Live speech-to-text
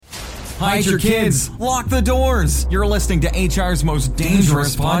Hide your kids. Lock the doors. You're listening to HR's most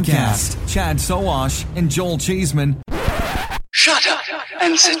dangerous podcast. Chad Sowash and Joel Cheeseman. Shut up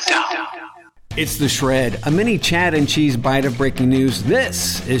and sit down. It's The Shred, a mini Chad and Cheese bite of breaking news.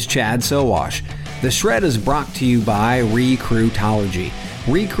 This is Chad Sowash. The Shred is brought to you by Recruitology.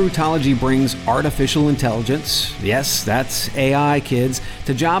 Recruitology brings artificial intelligence, yes, that's AI, kids,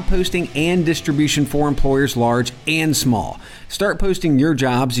 to job posting and distribution for employers large and small. Start posting your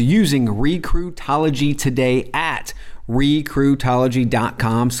jobs using Recruitology today at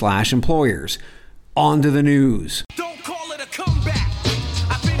recruitology.com/employers. On to the news. Don't call it a comeback.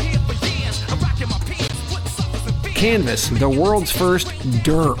 I've been here for years. I'm rocking my pants. Canvas, the world's first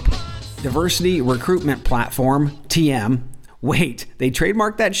DERP, diversity recruitment platform, TM. Wait, they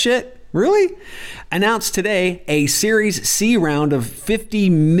trademarked that shit? Really? Announced today a Series C round of $50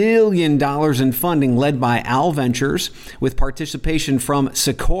 million in funding led by Al Ventures with participation from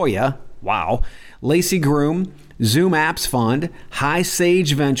Sequoia, wow, Lacey Groom, Zoom Apps Fund, High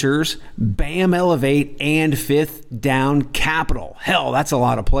Sage Ventures, BAM Elevate, and Fifth Down Capital. Hell, that's a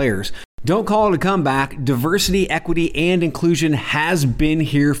lot of players. Don't call it a comeback. Diversity, equity, and inclusion has been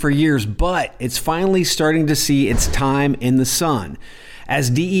here for years, but it's finally starting to see its time in the sun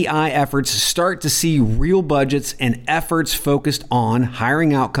as DEI efforts start to see real budgets and efforts focused on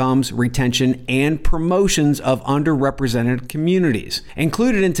hiring outcomes, retention, and promotions of underrepresented communities.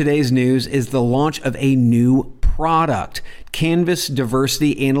 Included in today's news is the launch of a new product, Canvas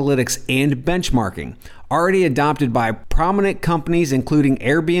Diversity Analytics and Benchmarking, already adopted by prominent companies including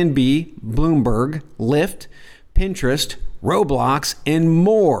Airbnb, Bloomberg, Lyft, Pinterest, Roblox, and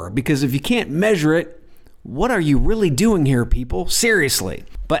more. Because if you can't measure it, what are you really doing here, people? Seriously.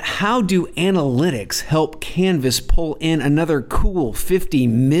 But how do analytics help Canvas pull in another cool $50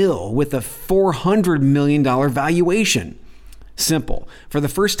 million with a $400 million valuation? Simple. For the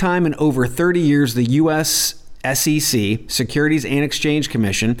first time in over 30 years, the U.S. SEC, Securities and Exchange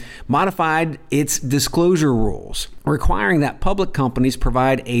Commission, modified its disclosure rules, requiring that public companies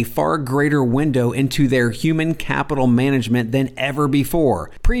provide a far greater window into their human capital management than ever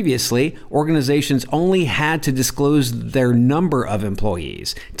before. Previously, organizations only had to disclose their number of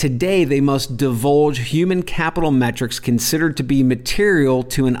employees. Today, they must divulge human capital metrics considered to be material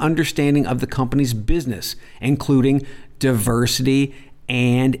to an understanding of the company's business, including diversity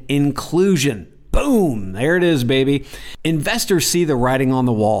and inclusion. Boom! There it is, baby. Investors see the writing on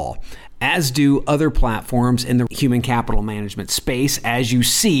the wall, as do other platforms in the human capital management space, as you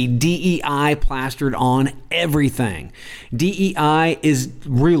see DEI plastered on everything. DEI is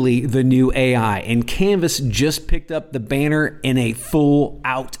really the new AI, and Canvas just picked up the banner in a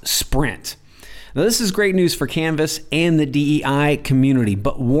full-out sprint. Now, this is great news for Canvas and the DEI community,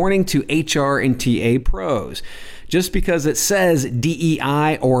 but warning to HR and TA pros. Just because it says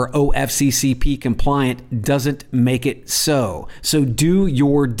DEI or OFCCP compliant doesn't make it so. So do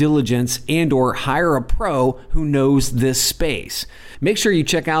your diligence and or hire a pro who knows this space. Make sure you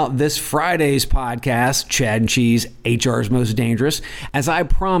check out this Friday's podcast, Chad and Cheese, HR's Most Dangerous. As I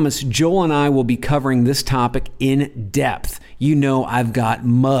promised, Joel and I will be covering this topic in depth. You know I've got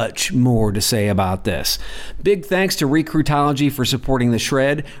much more to say about this. Big thanks to Recruitology for supporting The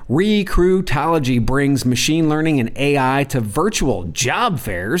Shred. Recruitology brings machine learning and AI to virtual job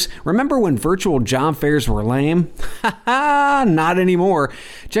fairs. Remember when virtual job fairs were lame? Not anymore.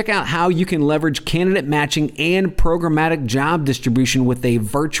 Check out how you can leverage candidate matching and programmatic job distribution with a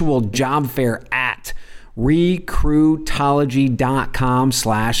virtual job fair at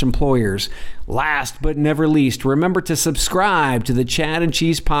recruitology.com/employers. Last but never least, remember to subscribe to the Chad and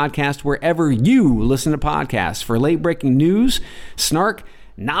Cheese podcast wherever you listen to podcasts for late breaking news, snark,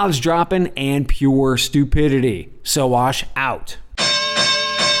 knowledge dropping, and pure stupidity. Sowash out.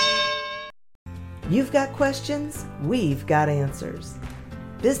 You've got questions, we've got answers.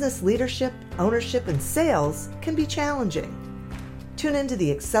 Business leadership, ownership, and sales can be challenging. Tune into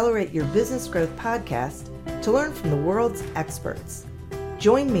the Accelerate Your Business Growth podcast to learn from the world's experts.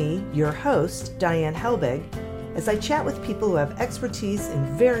 Join me, your host, Diane Helbig, as I chat with people who have expertise in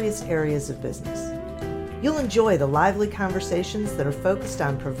various areas of business. You'll enjoy the lively conversations that are focused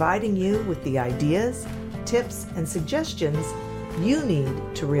on providing you with the ideas, tips, and suggestions you need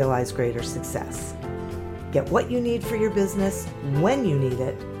to realize greater success. Get what you need for your business when you need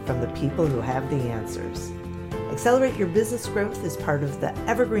it from the people who have the answers. Accelerate Your Business Growth is part of the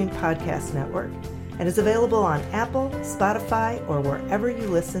Evergreen Podcast Network and is available on Apple, Spotify, or wherever you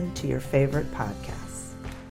listen to your favorite podcast.